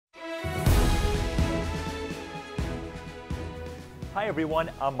Hi everyone,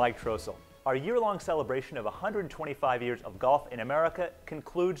 I'm Mike Trossel. Our year-long celebration of 125 years of golf in America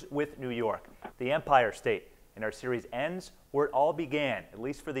concludes with New York, the Empire State, and our series ends where it all began, at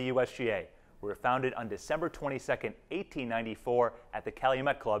least for the USGA. We were founded on December 22nd, 1894 at the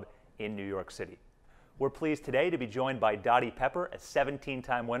Calumet Club in New York City. We're pleased today to be joined by Dottie Pepper, a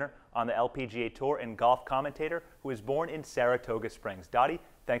 17-time winner on the LPGA Tour and golf commentator who was born in Saratoga Springs. Dottie,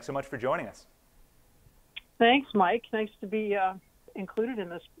 thanks so much for joining us. Thanks, Mike. Nice to be included in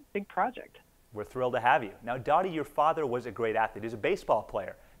this big project. We're thrilled to have you. Now, Dottie, your father was a great athlete. He was a baseball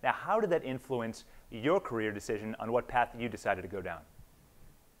player. Now, how did that influence your career decision on what path you decided to go down?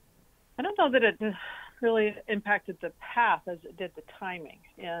 I don't know that it really impacted the path as it did the timing.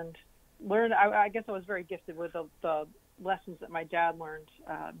 And I guess I was very gifted with the lessons that my dad learned,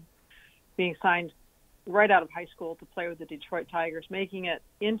 being signed right out of high school to play with the Detroit Tigers, making it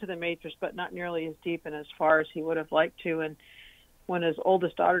into the majors, but not nearly as deep and as far as he would have liked to. And when his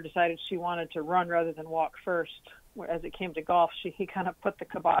oldest daughter decided she wanted to run rather than walk first, as it came to golf, he kind of put the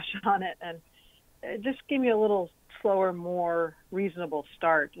kibosh on it, and it just gave me a little slower, more reasonable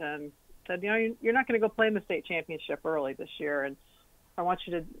start, and said, you're not going to go play in the state championship early this year, and I want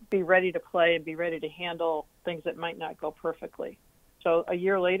you to be ready to play and be ready to handle things that might not go perfectly. So a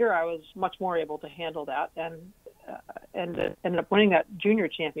year later, I was much more able to handle that, and ended up winning that junior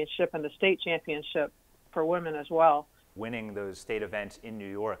championship and the state championship for women as well. Winning those state events in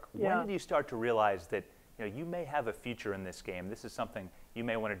New York, yeah. When did you start to realize that you may have a future in this game? This is something you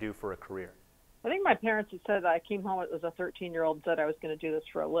may want to do for a career. I think my parents had said that I came home as a 13-year-old and said I was going to do this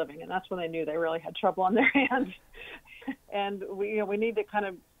for a living, and that's when they knew they really had trouble on their hands. And we need to kind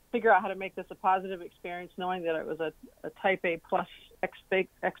of figure out how to make this a positive experience, knowing that it was a type A plus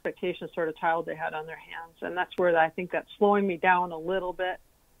expectation sort of child they had on their hands. And that's where I think that slowing me down a little bit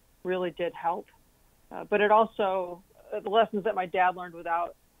really did help. But it also, the lessons that my dad learned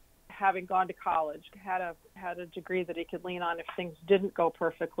without having gone to college, had a degree that he could lean on if things didn't go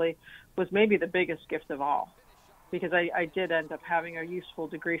perfectly, was maybe the biggest gift of all. Because I did end up having a useful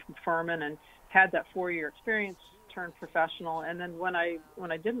degree from Furman and had that 4-year experience, turned professional, and then when I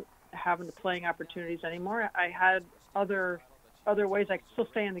didn't have the playing opportunities anymore, I had other ways I could still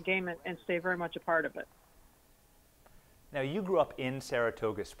stay in the game and stay very much a part of it. Now, you grew up in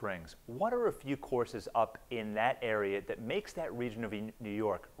Saratoga Springs. What are a few courses up in that area that makes that region of New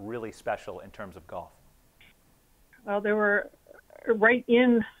York really special in terms of golf? Well, they were right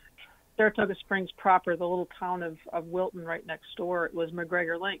in Saratoga Springs proper, the little town of Wilton right next door. It was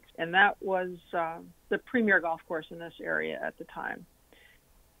McGregor Links, and that was the premier golf course in this area at the time.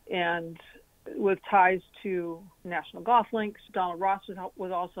 And with ties to National Golf Links, Donald Ross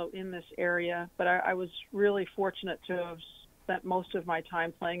was also in this area, but I was really fortunate to have spent most of my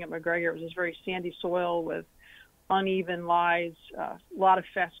time playing at McGregor. It was this very sandy soil with uneven lies, a lot of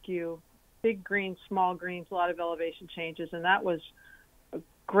fescue, big greens, small greens, a lot of elevation changes, and that was a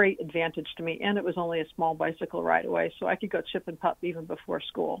great advantage to me. And it was only a small bicycle ride away, so I could go chip and putt even before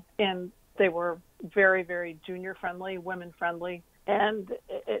school. And they were very, very junior friendly, women friendly, and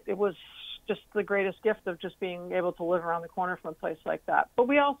it was just the greatest gift of just being able to live around the corner from a place like that. But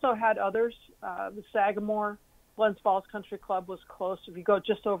we also had others. The Sagamore, Glens Falls Country Club was close. If you go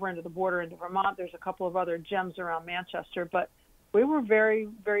just over into the border into Vermont, there's a couple of other gems around Manchester. But we were very,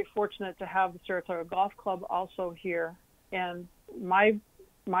 very fortunate to have the Saratoga Golf Club also here. And my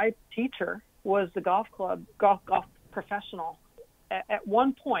teacher was the golf professional at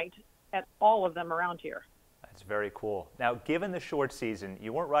one point at all of them around here. That's very cool. Now, given the short season,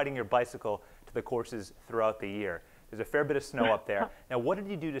 you weren't riding your bicycle to the courses throughout the year. There's a fair bit of snow up there. Now, what did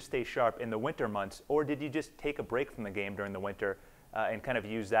you do to stay sharp in the winter months, or did you just take a break from the game during the winter and kind of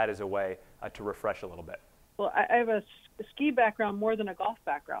use that as a way to refresh a little bit? Well, I have a ski background more than a golf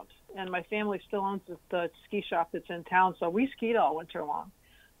background, and my family still owns the ski shop that's in town, so we skied all winter long.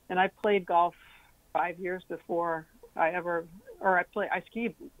 And I played golf 5 years before I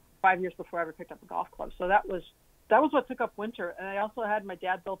skied 5 years before I ever picked up a golf club. So that was what took up winter. And I also had my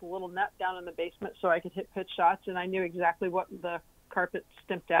dad built a little net down in the basement so I could hit pitch shots, and I knew exactly what the carpet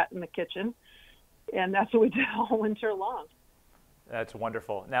stimped at in the kitchen. And that's what we did all winter long. That's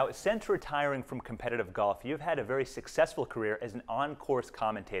wonderful. Now, since retiring from competitive golf, you've had a very successful career as an on-course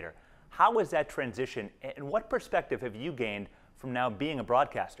commentator. How was that transition, and what perspective have you gained from now being a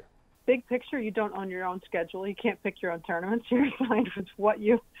broadcaster? Big picture, you don't own your own schedule. You can't pick your own tournaments. You're assigned with what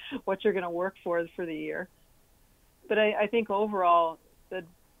you're going to work for the year. But I think overall,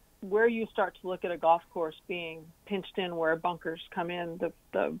 where you start to look at a golf course being pinched in where bunkers come in,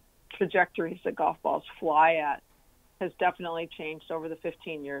 the trajectories that golf balls fly at, has definitely changed over the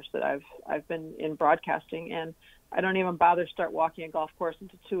 15 years that I've been in broadcasting, and I don't even bother to start walking a golf course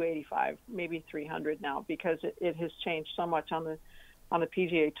into 285, maybe 300 now, because it has changed so much on the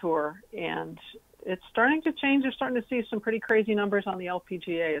PGA Tour, and it's starting to change. They're starting to see some pretty crazy numbers on the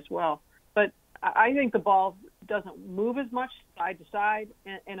LPGA as well. But I think the ball doesn't move as much side to side,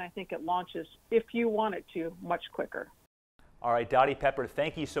 and I think it launches, if you want it to, much quicker. All right, Dottie Pepper,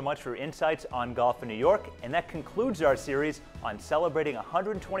 thank you so much for your insights on golf in New York. And that concludes our series on celebrating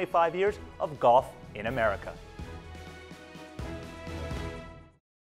 125 years of golf in America.